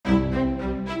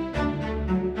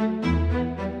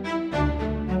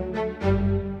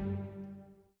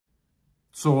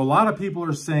So a lot of people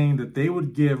are saying that they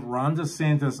would give Ron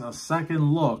DeSantis a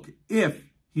second look if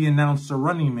he announced a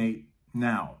running mate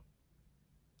now.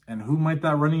 And who might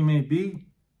that running mate be?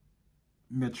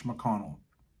 Mitch McConnell.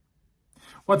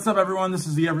 What's up, everyone? This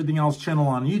is the Everything Else channel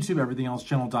on YouTube,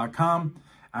 everythingelschannel.com.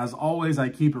 As always, I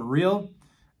keep it real,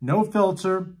 no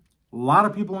filter. A lot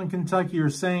of people in Kentucky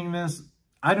are saying this.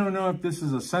 I don't know if this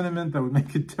is a sentiment that would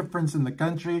make a difference in the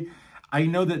country. I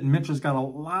know that Mitch has got a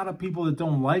lot of people that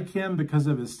don't like him because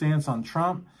of his stance on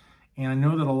Trump. And I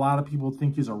know that a lot of people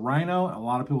think he's a rhino. A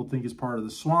lot of people think he's part of the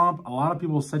swamp. A lot of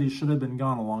people said he should have been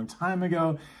gone a long time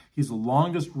ago. He's the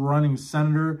longest running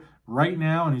senator right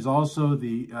now. And he's also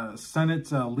the Senate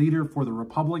leader for the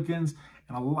Republicans.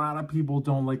 And a lot of people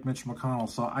don't like Mitch McConnell.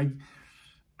 So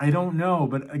I don't know.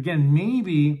 But again,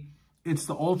 maybe it's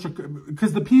the ultra,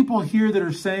 because the people here that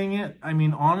are saying it, I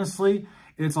mean, honestly,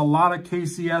 it's a lot of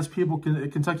KCS people,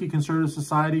 Kentucky Conservative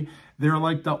Society. They're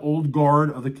like the old guard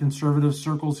of the conservative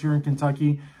circles here in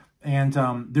Kentucky. And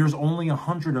there's only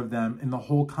 100 of them in the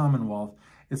whole Commonwealth.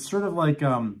 It's sort of like, I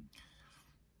don't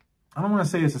want to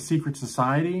say it's a secret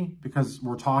society because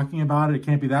we're talking about it. It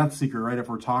can't be that secret, right, if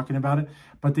we're talking about it.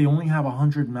 But they only have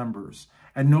 100 members.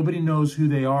 And nobody knows who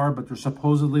they are, but they're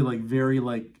supposedly like very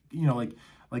like, you know,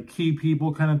 like key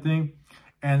people kind of thing.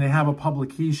 And they have a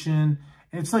publication.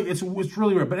 It's like, it's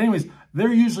really weird. But anyways,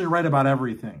 they're usually right about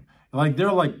everything. Like,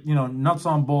 they're like, you know, nuts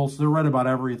on bolts. They're right about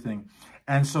everything.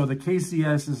 And so the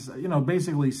KCS is, you know,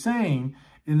 basically saying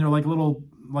in their like little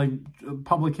like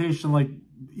publication, like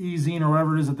e-zine or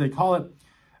whatever it is that they call it,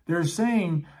 they're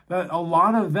saying that a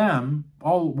lot of them,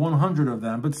 all 100 of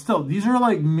them, but still, these are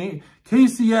like,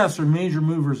 KCS are major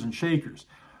movers and shakers.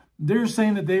 They're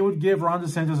saying that they would give Ron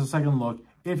DeSantis a second look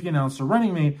if he announced a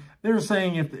running mate. They're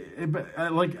saying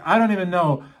like, I don't even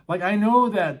know. Like, I know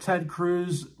that Ted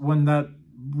Cruz, when that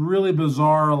really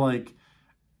bizarre, like,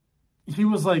 he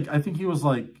was like, I think he was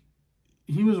like,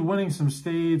 he was winning some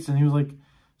states and he was like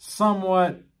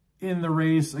somewhat in the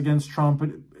race against Trump, but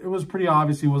it was pretty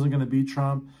obvious he wasn't going to beat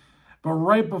Trump. But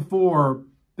right before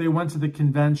they went to the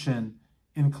convention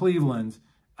in Cleveland,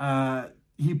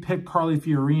 he picked Carly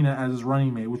Fiorina as his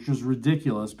running mate, which was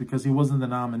ridiculous because he wasn't the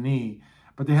nominee.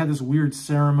 But they had this weird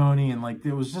ceremony and like,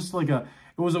 it was just like it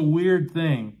was a weird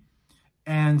thing.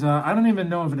 And I don't even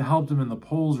know if it helped him in the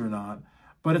polls or not,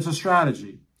 but it's a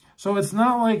strategy. So it's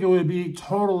not like it would be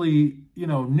totally, you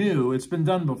know, new. It's been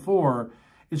done before.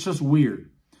 It's just weird.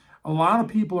 A lot of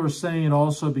people are saying it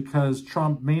also because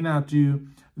Trump may not do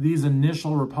these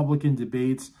initial Republican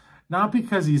debates, not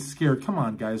because he's scared. Come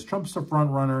on, guys. Trump's the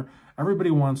front runner.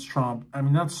 Everybody wants Trump. I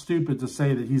mean, that's stupid to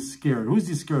say that he's scared. Who's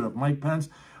he scared of? Mike Pence?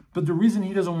 But the reason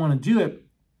he doesn't want to do it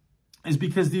is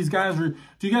because these guys are...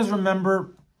 Do you guys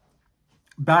remember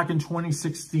back in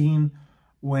 2016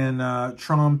 when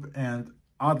Trump and,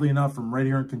 oddly enough, from right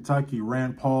here in Kentucky,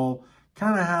 Rand Paul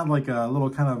kind of had like a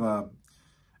little kind of a...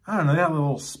 I don't know, they had a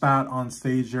little spat on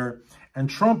stage there. And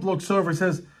Trump looks over and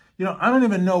says, you know, I don't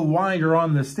even know why you're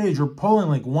on this stage. You're polling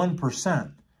like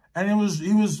 1%. And he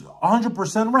was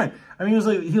 100% right. I mean,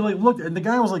 he looked, and the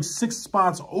guy was like 6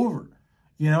 spots over,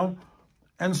 you know?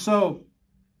 And so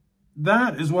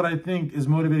that is what I think is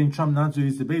motivating Trump not to do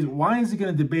these debates. Why is he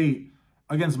going to debate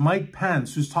against Mike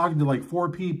Pence, who's talking to like 4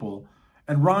 people,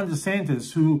 and Ron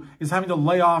DeSantis, who is having to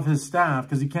lay off his staff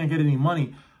because he can't get any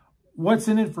money? What's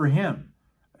in it for him?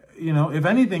 You know, if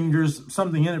anything, there's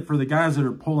something in it for the guys that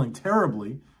are polling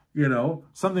terribly, you know,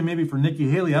 something maybe for Nikki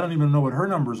Haley. I don't even know what her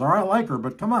numbers are. I like her,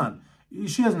 but come on.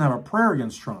 She doesn't have a prayer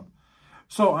against Trump.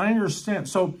 So I understand.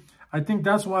 So I think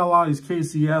that's why a lot of these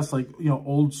KCS, like, you know,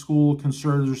 old school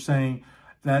conservatives are saying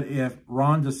that if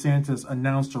Ron DeSantis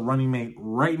announced a running mate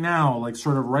right now, like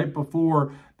sort of right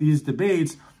before these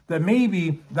debates, that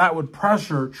maybe that would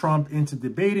pressure Trump into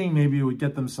debating. Maybe it would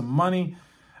get them some money.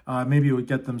 Maybe it would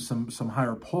get them some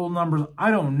higher poll numbers. I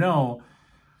don't know.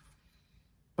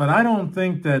 But I don't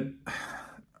think that,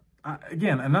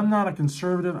 again, and I'm not a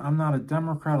conservative. I'm not a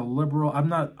Democrat, a liberal. I'm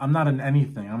not an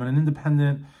anything. I'm an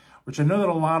independent, which I know that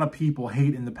a lot of people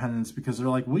hate independents because they're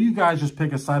like, will you guys just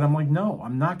pick a side? I'm like, no,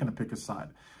 I'm not going to pick a side.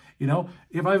 You know,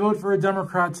 if I vote for a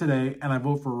Democrat today and I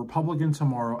vote for a Republican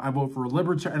tomorrow, I vote for a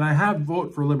libertarian, and I have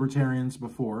voted for libertarians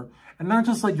before, and not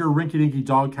just like your rinky-dinky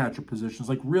dog catcher positions,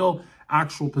 like real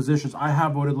actual positions. I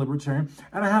have voted libertarian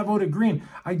and I have voted green.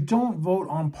 I don't vote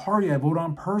on party. I vote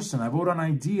on person. I vote on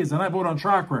ideas and I vote on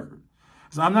track record.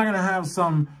 So I'm not going to have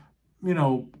some, you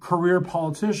know, career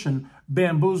politician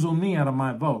bamboozle me out of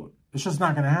my vote. It's just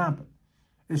not going to happen.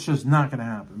 It's just not going to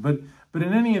happen. But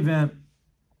in any event,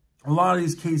 a lot of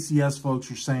these KCS folks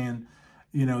are saying,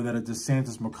 you know, that a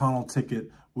DeSantis McConnell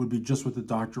ticket would be just what the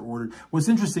doctor ordered. What's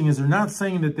interesting is they're not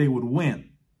saying that they would win.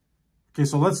 Okay,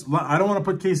 so I don't want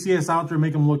to put KCS out there and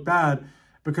make them look bad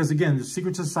because, again, the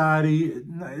secret society,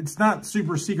 it's not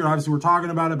super secret. Obviously, we're talking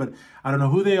about it, but I don't know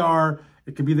who they are.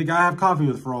 It could be the guy I have coffee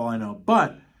with for all I know.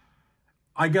 But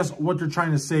I guess what they're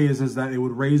trying to say is that it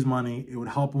would raise money, it would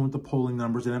help them with the polling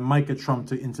numbers, and it might get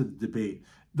Trump into the debate.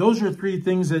 Those are three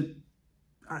things that,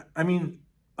 I mean,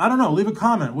 I don't know. Leave a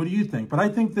comment. What do you think? But I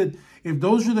think that if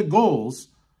those are the goals,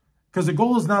 because the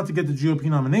goal is not to get the GOP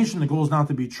nomination, the goal is not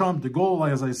to beat Trump. The goal,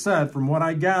 as I said, from what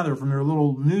I gather from their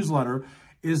little newsletter,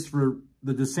 is for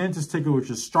the DeSantis ticket,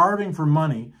 which is starving for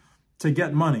money, to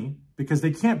get money, because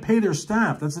they can't pay their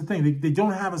staff. That's the thing. They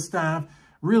don't have a staff.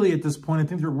 Really, at this point, I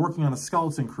think they're working on a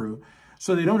skeleton crew.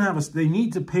 So they don't have they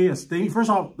need to pay us. First of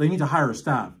all, they need to hire a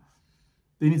staff.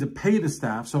 They need to pay the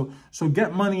staff. So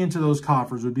get money into those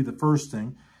coffers would be the first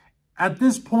thing. At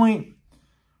this point,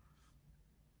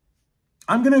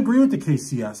 I'm going to agree with the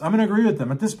KCS. I'm going to agree with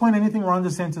them. At this point, anything Ron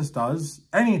DeSantis does,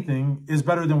 anything is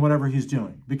better than whatever he's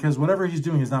doing, because whatever he's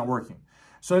doing is not working.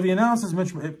 So if he announces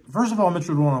first of all, Mitch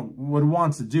would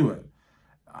want to do it.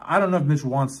 I don't know if Mitch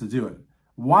wants to do it.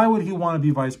 Why would he want to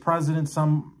be vice president?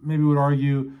 Some maybe would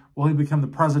argue, well, he'd become the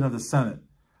president of the Senate.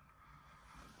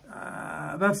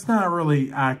 That's not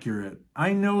really accurate.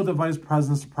 I know the vice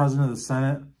president's the president of the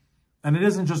Senate, and it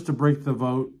isn't just to break the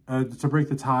vote, to break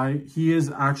the tie. He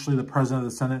is actually the president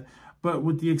of the Senate. But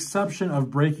with the exception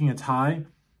of breaking a tie,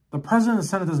 the president of the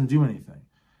Senate doesn't do anything.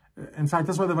 In fact,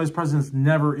 that's why the vice president's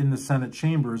never in the Senate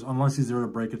chambers unless he's there to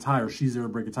break a tie or she's there to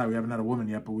break a tie. We haven't had a woman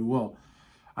yet, but we will,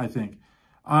 I think.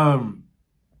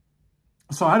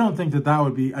 So I don't think that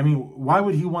would be, I mean, why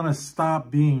would he want to stop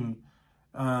being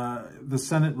the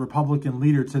Senate Republican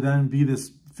leader to then be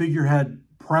this figurehead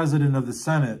president of the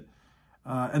Senate?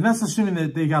 And that's assuming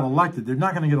that they got elected. They're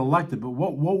not going to get elected, but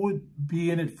what would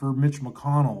be in it for Mitch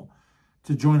McConnell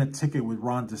to join a ticket with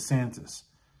Ron DeSantis?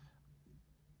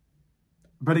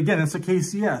 But again, it's a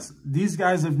KCS. These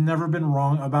guys have never been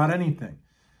wrong about anything.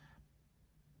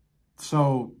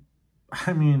 So,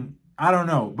 I mean, I don't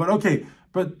know. But okay,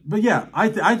 but yeah, I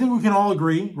think we can all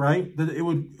agree, right, that it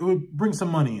would bring some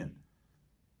money in.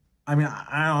 I mean,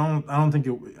 I don't think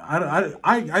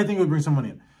I think it would bring some money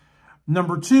in.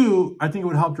 Number two, I think it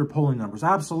would help their polling numbers.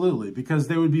 Absolutely, because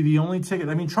they would be the only ticket.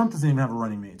 I mean, Trump doesn't even have a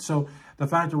running mate. So the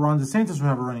fact that Ron DeSantis would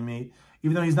have a running mate,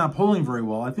 even though he's not polling very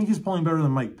well, I think he's polling better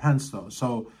than Mike Pence, though.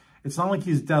 So it's not like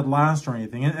he's dead last or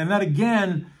anything. And that,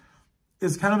 again,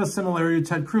 is kind of a similarity to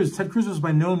Ted Cruz. Ted Cruz was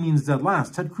by no means dead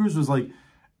last. Ted Cruz was like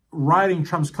riding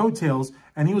Trump's coattails,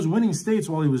 and he was winning states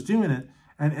while he was doing it.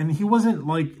 And he wasn't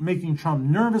like making Trump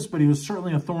nervous, but he was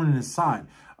certainly a thorn in his side.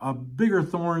 A bigger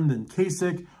thorn than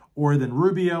Kasich or than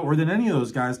Rubio or than any of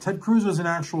those guys. Ted Cruz was an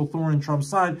actual thorn in Trump's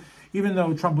side, even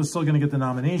though Trump was still going to get the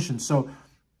nomination. So,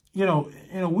 you know,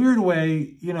 in a weird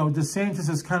way, you know, DeSantis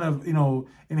is kind of, you know,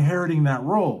 inheriting that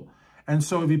role. And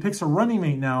so if he picks a running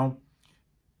mate now,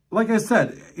 like I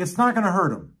said, it's not going to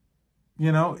hurt him.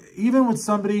 You know, even with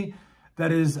somebody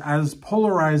that is as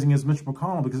polarizing as Mitch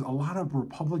McConnell, because a lot of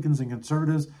Republicans and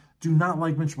conservatives do not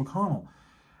like Mitch McConnell.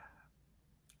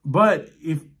 But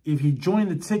if he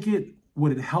joined the ticket,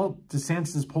 would it help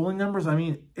DeSantis' polling numbers? I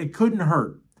mean, it couldn't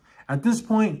hurt. At this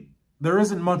point, there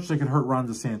isn't much that could hurt Ron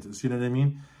DeSantis. You know what I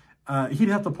mean? He'd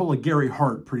have to pull a Gary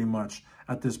Hart pretty much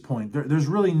at this point. There's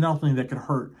really nothing that could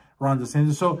hurt Ron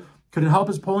DeSantis. So could it help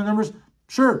his polling numbers?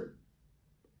 Sure.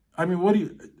 I mean,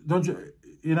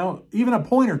 you know, even a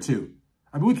point or two.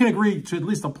 I mean, we can agree to at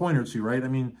least a point or two, right? I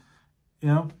mean, you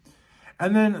know.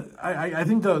 And then I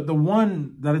think the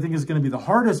one that I think is going to be the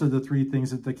hardest of the three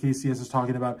things that the KCS is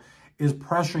talking about is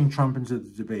pressuring Trump into the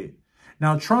debate.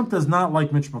 Now, Trump does not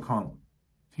like Mitch McConnell.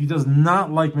 He does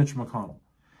not like Mitch McConnell.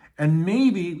 And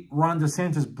maybe Ron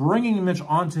DeSantis bringing Mitch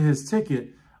onto his ticket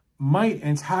might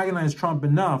antagonize Trump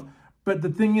enough. But the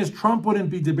thing is, Trump wouldn't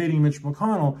be debating Mitch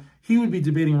McConnell. He would be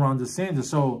debating Ron DeSantis.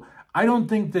 So I don't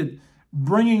think that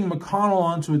bringing McConnell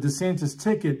onto a DeSantis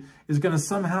ticket is going to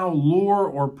somehow lure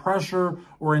or pressure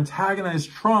or antagonize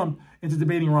Trump into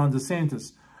debating Ron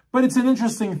DeSantis. But it's an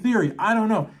interesting theory. I don't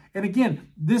know. And again,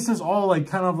 this is all like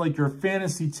kind of like your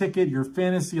fantasy ticket, your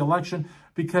fantasy election,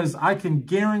 because I can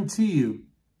guarantee you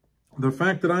the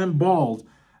fact that I'm bald,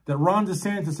 that Ron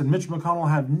DeSantis and Mitch McConnell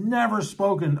have never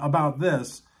spoken about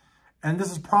this. And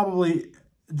this is probably,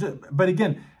 but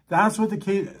again, that's what the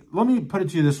case, let me put it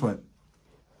to you this way.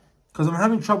 Because I'm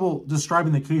having trouble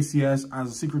describing the KCS as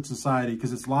a secret society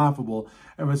because it's laughable.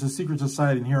 If it's a secret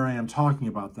society, and here I am talking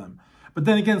about them. But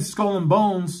then again, Skull and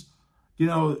Bones, you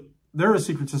know, they're a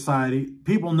secret society.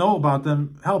 People know about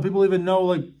them. Hell, people even know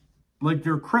like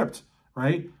they're crypt,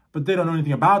 right? But they don't know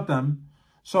anything about them.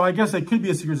 So I guess it could be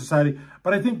a secret society.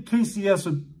 But I think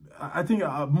KCS I think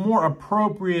a more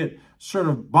appropriate sort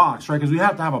of box, right? Because we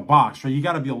have to have a box, right? You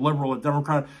got to be a liberal, a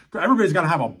Democrat. Everybody's got to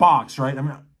have a box, right? I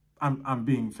mean, I'm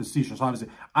being facetious. Obviously,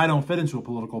 I don't fit into a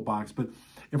political box, but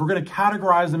if we're going to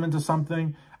categorize them into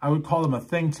something, I would call them a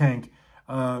think tank,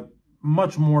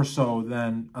 much more so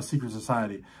than a secret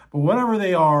society. But whatever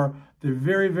they are, they're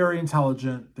very, very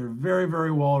intelligent. They're very,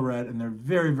 very well read, and they're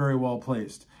very, very well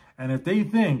placed. And if they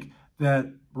think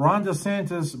that Ron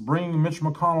DeSantis bringing Mitch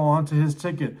McConnell onto his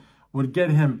ticket would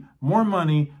get him more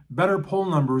money, better poll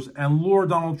numbers, and lure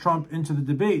Donald Trump into the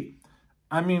debate,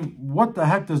 I mean, what the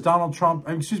heck does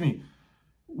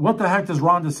what the heck does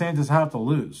Ron DeSantis have to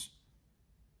lose?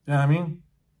 You know what I mean?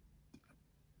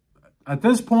 At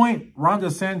this point, Ron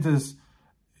DeSantis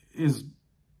is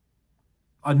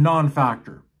a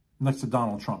non-factor next to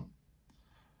Donald Trump.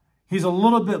 He's a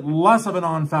little bit less of a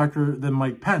non-factor than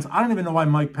Mike Pence. I don't even know why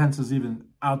Mike Pence is even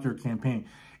out there campaigning.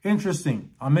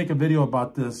 Interesting. I'll make a video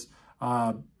about this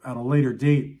at a later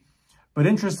date. But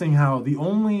interesting how the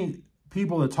only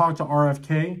people that talk to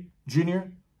RFK Jr.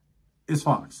 is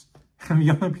Fox. And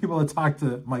the only people that talk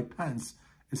to Mike Pence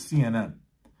is CNN.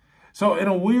 So in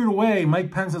a weird way,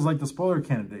 Mike Pence is like the spoiler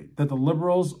candidate that the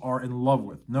liberals are in love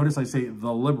with. Notice I say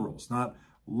the liberals, not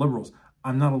liberals.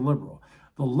 I'm not a liberal.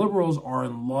 The liberals are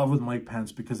in love with Mike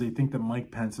Pence because they think that Mike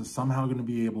Pence is somehow going to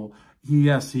be able,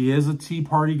 yes, he is a Tea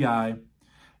Party guy.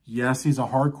 Yes, he's a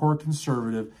hardcore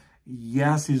conservative.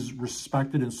 Yes, he's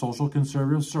respected in social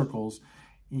conservative circles.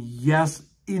 Yes,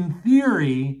 in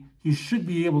theory, he should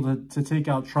be able to take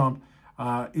out Trump,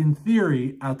 in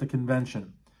theory, at the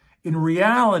convention. In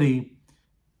reality,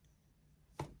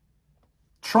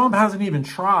 Trump hasn't even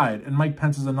tried, and Mike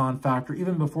Pence is a non-factor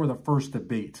even before the first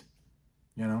debate,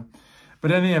 you know?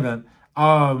 But in any event,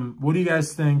 what do you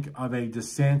guys think of a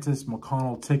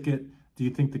DeSantis-McConnell ticket? Do you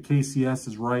think the KCS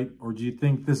is right? Or do you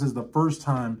think this is the first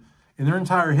time in their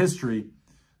entire history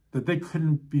that they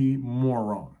couldn't be more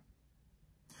wrong?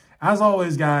 As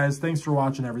always, guys, thanks for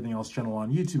watching Everything Else Channel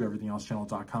on YouTube,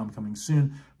 everythinelsechannel.com coming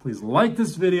soon. Please like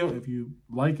this video if you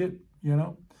like it, you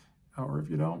know, or if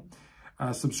you don't.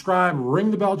 Subscribe, ring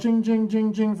the bell, jing, jing,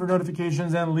 jing, jing for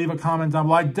notifications, and leave a comment down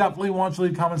below. I definitely want you to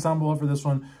leave comments down below for this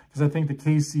one because I think the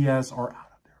KCS are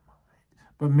out of their mind.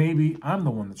 But maybe I'm the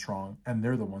one that's wrong and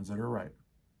they're the ones that are right.